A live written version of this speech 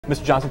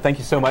Mr. Johnson, thank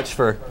you so much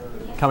for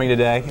coming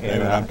today.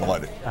 David, I'm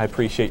delighted. I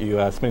appreciate you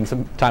spending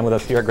some time with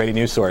us here at Grady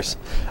News Source.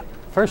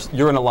 First,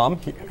 you're an alum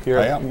here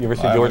at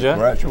University of Georgia. I'm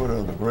a graduate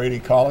of the Grady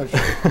College,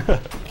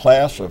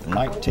 class of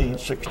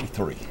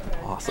 1963.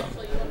 Awesome.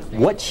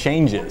 What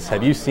changes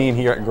have you seen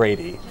here at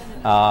Grady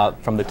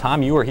from the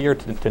time you were here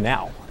to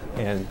now?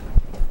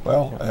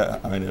 Well,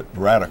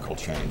 radical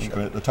change.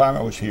 At the time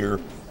I was here,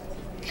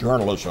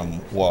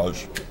 journalism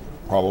was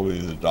probably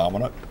the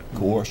dominant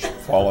course,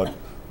 followed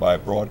by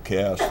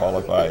broadcast,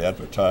 followed by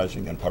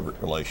advertising and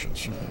public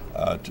relations.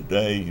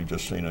 Today, you've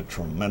just seen a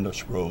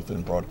tremendous growth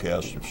in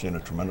broadcast, you've seen a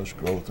tremendous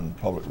growth in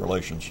public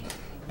relations,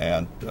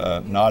 and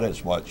not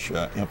as much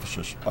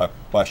emphasis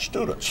by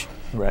students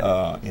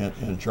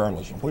in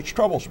journalism, which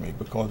troubles me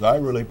because I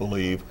really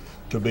believe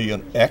to be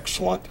an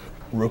excellent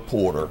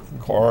reporter,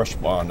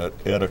 correspondent,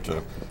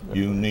 editor,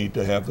 you need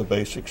to have the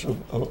basics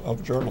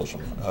of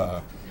journalism.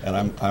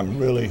 And I'm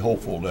really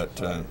hopeful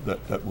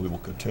that we will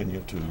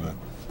continue to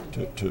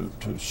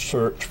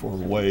search for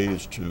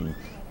ways to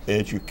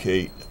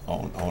educate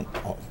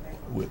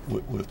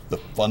with the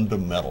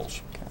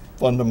fundamentals. Okay.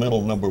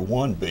 Fundamental number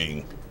one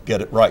being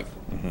get it right.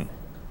 Mm-hmm.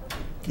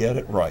 Get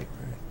it right.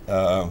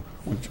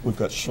 We've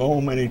got so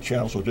many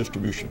channels of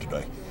distribution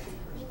today,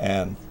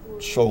 and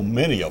so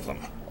many of them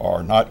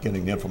are not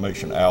getting the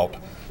information out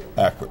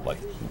accurately.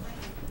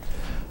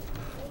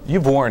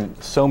 You've worn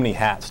so many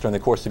hats during the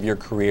course of your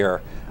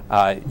career.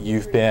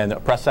 You've been a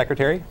press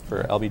secretary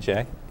for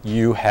LBJ.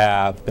 You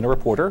have been a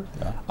reporter,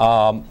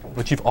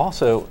 but you've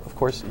also, of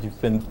course, you've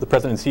been the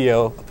president and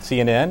CEO of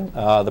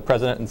CNN, the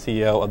president and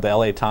CEO of the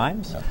LA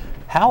Times. Yeah.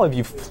 How have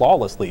you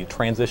flawlessly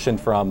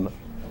transitioned from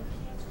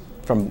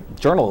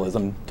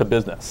journalism to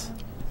business?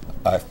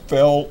 I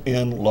fell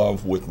in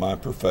love with my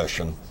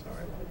profession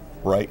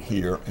right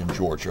here in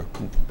Georgia,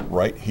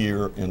 right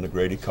here in the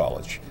Grady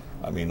College.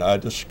 I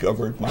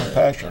discovered my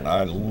passion.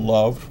 I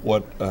loved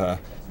what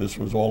this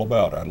was all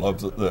about. I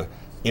loved the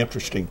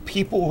interesting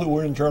people who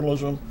were in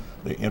journalism,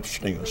 the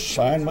interesting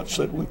assignments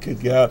that we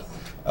could get,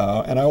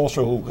 and I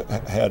also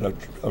had a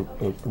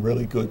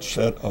really good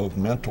set of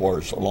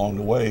mentors along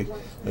the way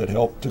that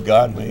helped to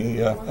guide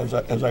me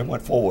as I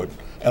went forward.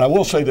 And I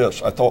will say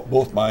this, I thought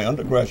both my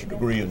undergraduate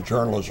degree in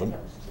journalism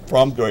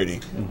from Grady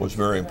was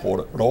very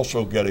important, but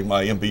also getting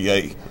my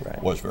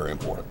MBA was very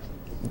important.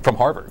 From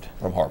Harvard?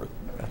 From Harvard.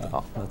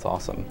 That's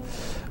awesome.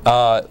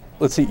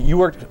 Let's see, you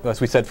worked, as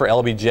we said, for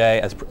LBJ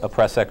as a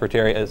press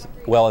secretary as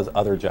well as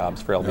other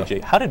jobs for LBJ.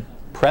 Yeah. How did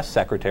press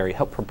secretary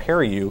help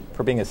prepare you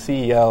for being a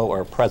CEO or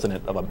a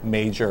president of a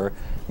major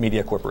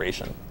media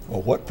corporation?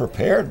 Well, what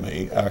prepared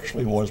me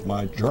actually was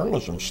my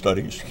journalism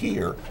studies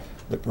here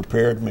that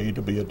prepared me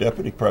to be a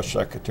deputy press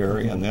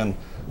secretary and then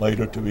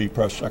later to be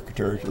press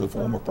secretary to the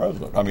former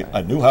president.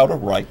 I knew how to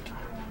write.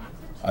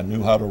 I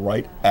knew how to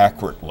write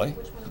accurately.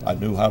 I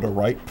knew how to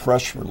write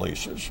press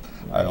releases.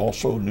 I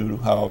also knew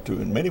how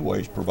to, in many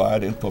ways,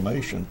 provide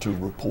information to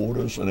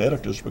reporters and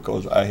editors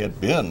because I had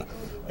been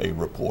a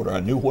reporter. I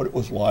knew what it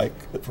was like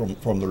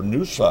from the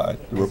news side,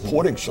 the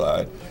reporting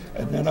side,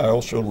 and then I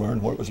also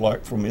learned what it was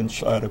like from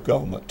inside of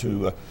government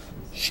to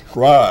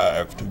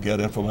strive to get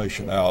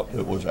information out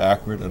that was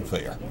accurate and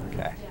fair.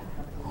 Okay,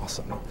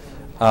 awesome.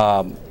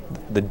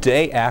 The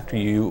day after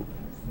you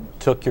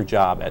took your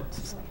job at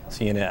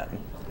CNN,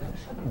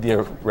 the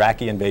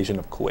Iraqi invasion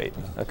of Kuwait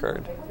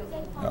occurred.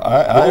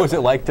 What was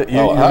it like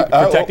you're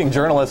protecting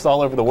journalists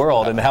all over the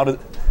world, and how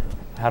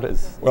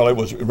does? Well, it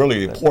was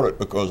really important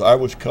because I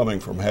was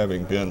coming from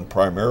having been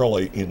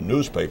primarily in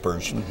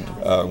newspapers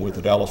with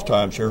the Dallas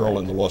Times Herald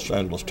and the Los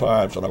Angeles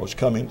Times, and I was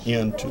coming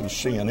into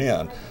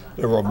CNN.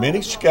 There were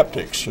many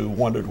skeptics who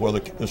wondered whether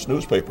this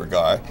newspaper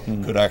guy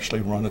could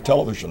actually run a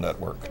television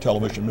network, a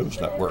television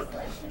news network.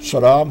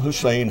 Saddam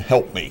Hussein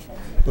helped me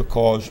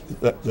because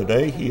the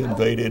day he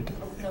invaded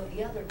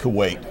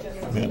Kuwait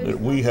meant that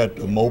we had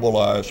to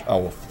mobilize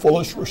our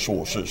fullest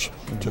resources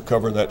to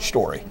cover that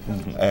story.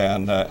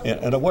 And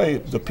in a way,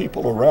 the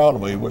people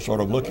around me were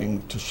sort of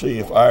looking to see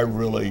if I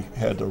really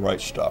had the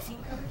right stuff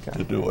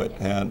to do it.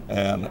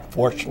 And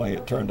fortunately,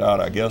 it turned out,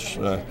 I guess,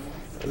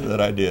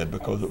 that I did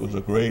because it was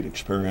a great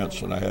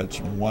experience, and I had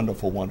some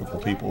wonderful, wonderful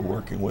people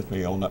working with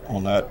me on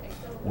that,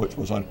 which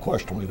was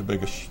unquestionably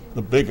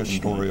the biggest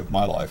story of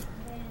my life.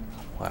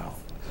 Wow.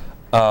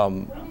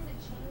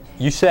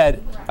 You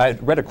said, I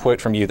read a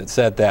quote from you that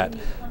said that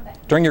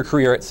during your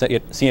career at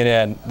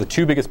CNN, the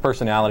two biggest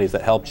personalities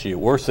that helped you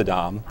were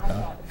Saddam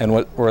and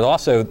were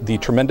also the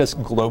tremendous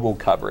global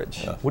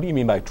coverage. Yeah. What do you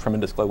mean by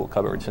tremendous global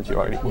coverage, since you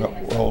already...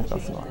 Well,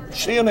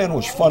 CNN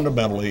was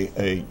fundamentally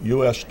a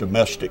U.S.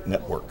 domestic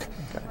network.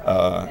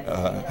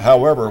 Okay.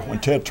 However,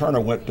 when Ted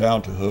Turner went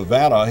down to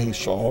Havana, he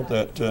saw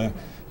that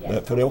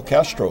Fidel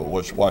Castro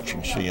was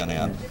watching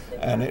CNN.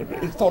 And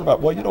he thought about,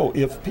 well,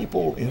 if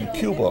people in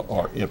Cuba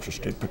are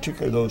interested,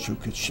 particularly those who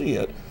could see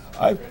it,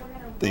 I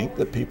think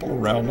that people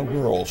around the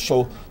world.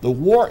 So the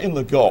war in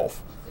the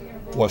Gulf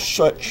was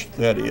such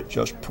that it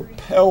just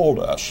propelled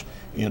us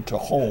into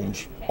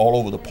homes all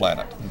over the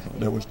planet.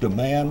 There was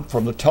demand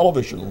from the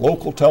television,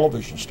 local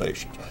television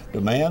stations,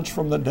 demands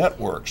from the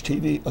networks,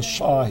 TV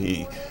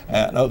Asahi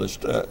and others,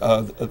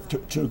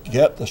 to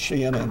get the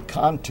CNN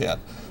content.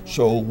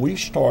 So we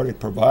started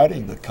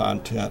providing the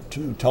content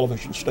to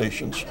television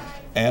stations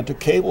and to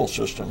cable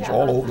systems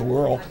all over the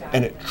world,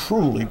 and it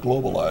truly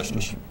globalized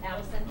us.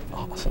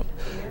 Awesome.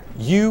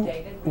 You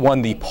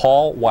won the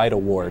Paul White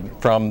Award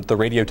from the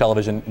Radio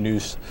Television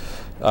News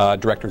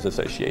Directors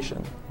Association.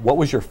 What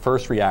was your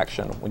first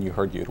reaction when you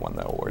heard you had won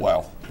the award?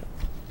 Wow.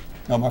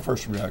 No, my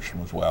first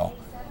reaction was wow.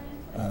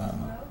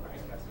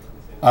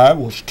 I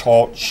was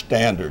taught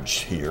standards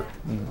here.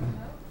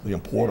 The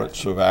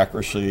importance of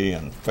accuracy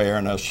and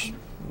fairness,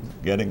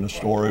 getting the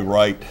story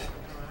right,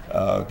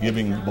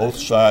 giving both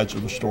sides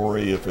of the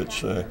story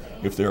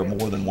if there are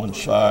more than one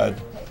side.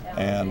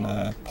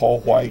 And Paul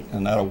White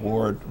and that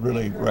award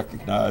really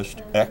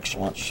recognized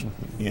excellence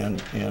in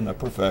a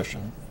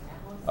profession.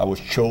 I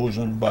was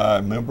chosen by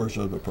members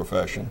of the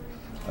profession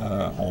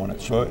on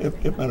it, so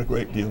it meant a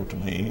great deal to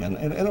me. And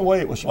in a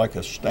way, it was like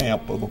a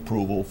stamp of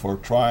approval for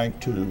trying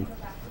to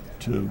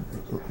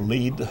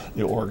lead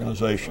the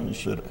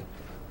organizations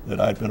that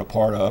I'd been a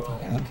part of,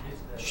 and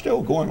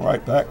still going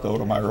right back, though,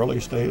 to my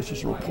earliest days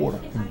as a reporter.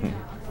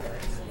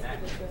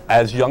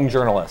 As young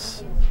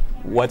journalists,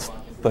 what's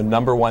the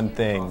number one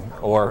thing,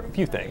 or a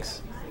few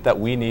things, that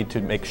we need to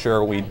make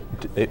sure we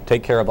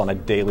take care of on a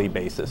daily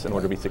basis in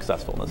order to be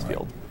successful in this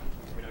field?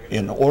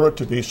 In order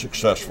to be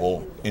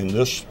successful in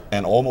this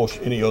and almost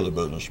any other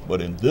business,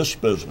 but in this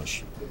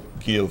business,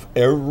 give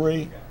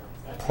every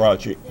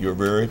project your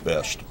very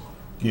best.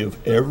 Give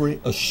every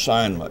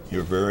assignment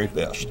your very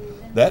best.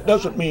 That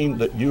doesn't mean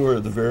that you are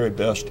the very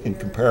best in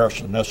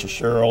comparison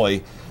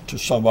necessarily to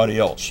somebody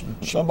else.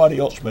 Somebody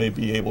else may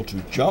be able to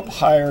jump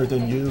higher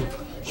than you.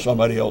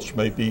 Somebody else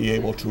may be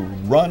able to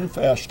run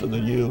faster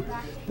than you.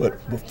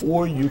 But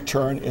before you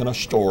turn in a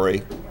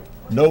story,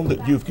 know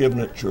that you've given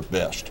it your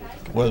best.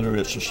 Whether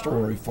it's a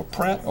story for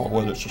print or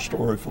whether it's a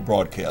story for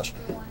broadcast,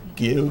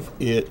 give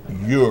it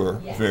your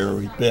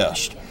very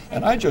best.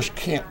 And I just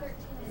can't,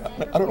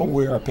 I don't know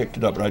where I picked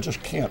it up, but I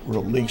just can't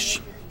release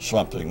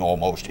something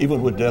almost,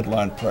 even with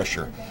deadline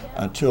pressure,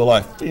 until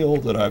I feel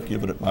that I've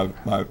given it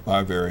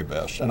my very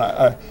best. And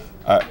I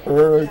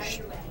urge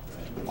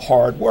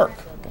hard work.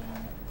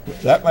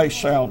 That may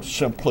sound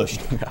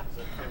simplistic,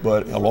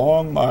 but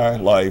along my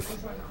life,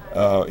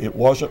 it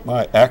wasn't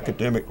my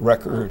academic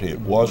record,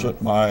 it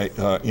wasn't my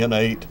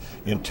innate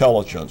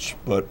intelligence,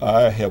 but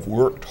I have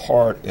worked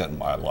hard in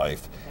my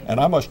life. And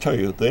I must tell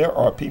you, there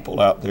are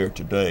people out there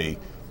today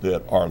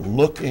that are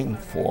looking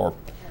for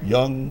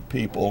young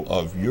people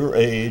of your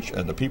age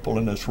and the people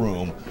in this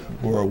room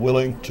who are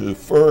willing to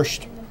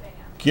first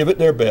give it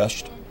their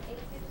best,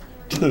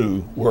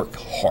 two, work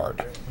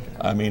hard.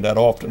 I mean, that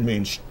often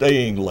means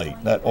staying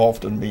late. That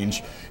often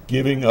means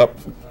giving up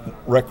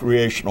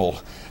recreational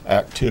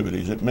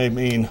activities. It may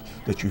mean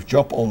that you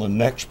jump on the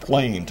next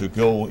plane to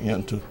go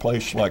into a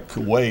place like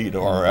Kuwait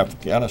or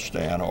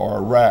Afghanistan or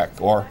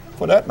Iraq, or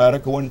for that matter,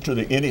 go into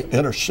the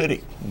inner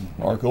city,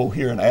 or go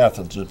here in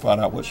Athens and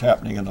find out what's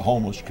happening in the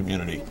homeless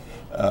community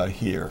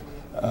here.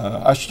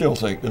 I still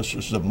think this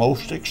is the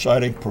most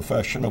exciting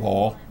profession of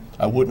all.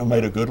 I wouldn't have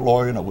made a good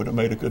lawyer, and I wouldn't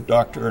have made a good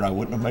doctor, and I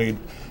wouldn't have made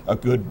a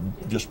good,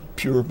 just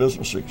pure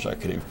business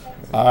executive.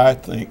 I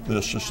think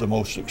this is the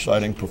most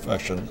exciting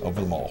profession of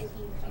them all.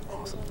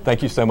 Awesome.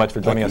 Thank you so much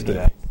for joining us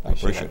today. I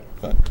appreciate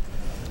it.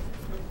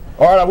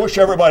 All right, I wish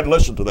everybody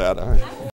listened to that.